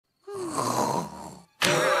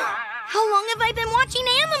How long have I been watching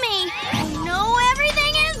anime? Oh no,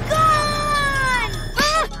 everything is gone!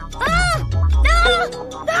 No!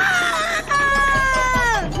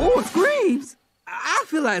 Oh, screams! I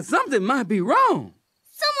feel like something might be wrong.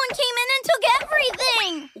 Someone came in and took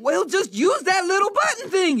everything! Well, just use that little button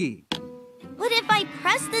thingy. But if I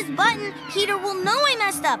press this button, Peter will know I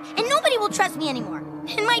messed up, and nobody will trust me anymore.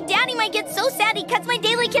 And my daddy might get so sad he cuts my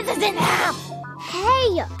daily kisses in half.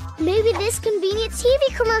 Hey, maybe this convenient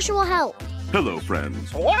TV commercial will help. Hello,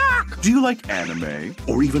 friends. Do you like anime?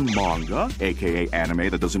 Or even manga, aka anime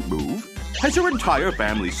that doesn't move? Has your entire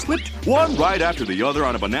family slipped one right after the other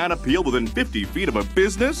on a banana peel within 50 feet of a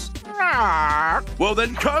business? Well,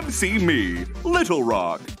 then come see me, Little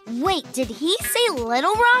Rock. Wait, did he say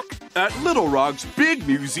Little Rock? At Little Rock's big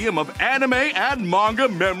museum of anime and manga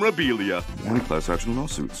memorabilia and class action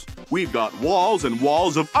lawsuits. We've got walls and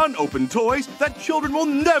walls of unopened toys that children will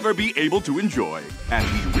never be able to enjoy. And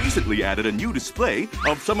we recently added a new display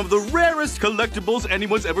of some of the rarest collectibles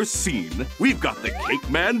anyone's ever seen. We've got the Cake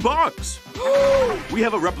Man box. We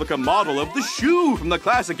have a replica model of the shoe from the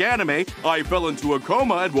classic anime I Fell Into a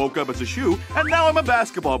Coma and Woke Up as a Shoe, and now I'm a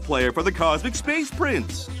basketball player for the Cosmic Space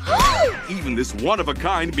Prince. Even this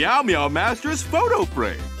one-of-a-kind Meow Meow Master's photo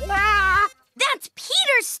frame. That's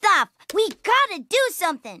Peter's stuff! We gotta do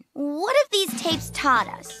something. What if these tapes taught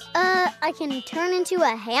us? I can turn into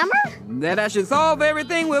a hammer? That I should solve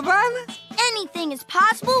everything with violence? Anything is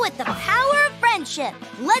possible with the power of friendship.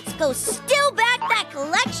 Let's go steal back that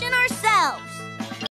collection ourselves.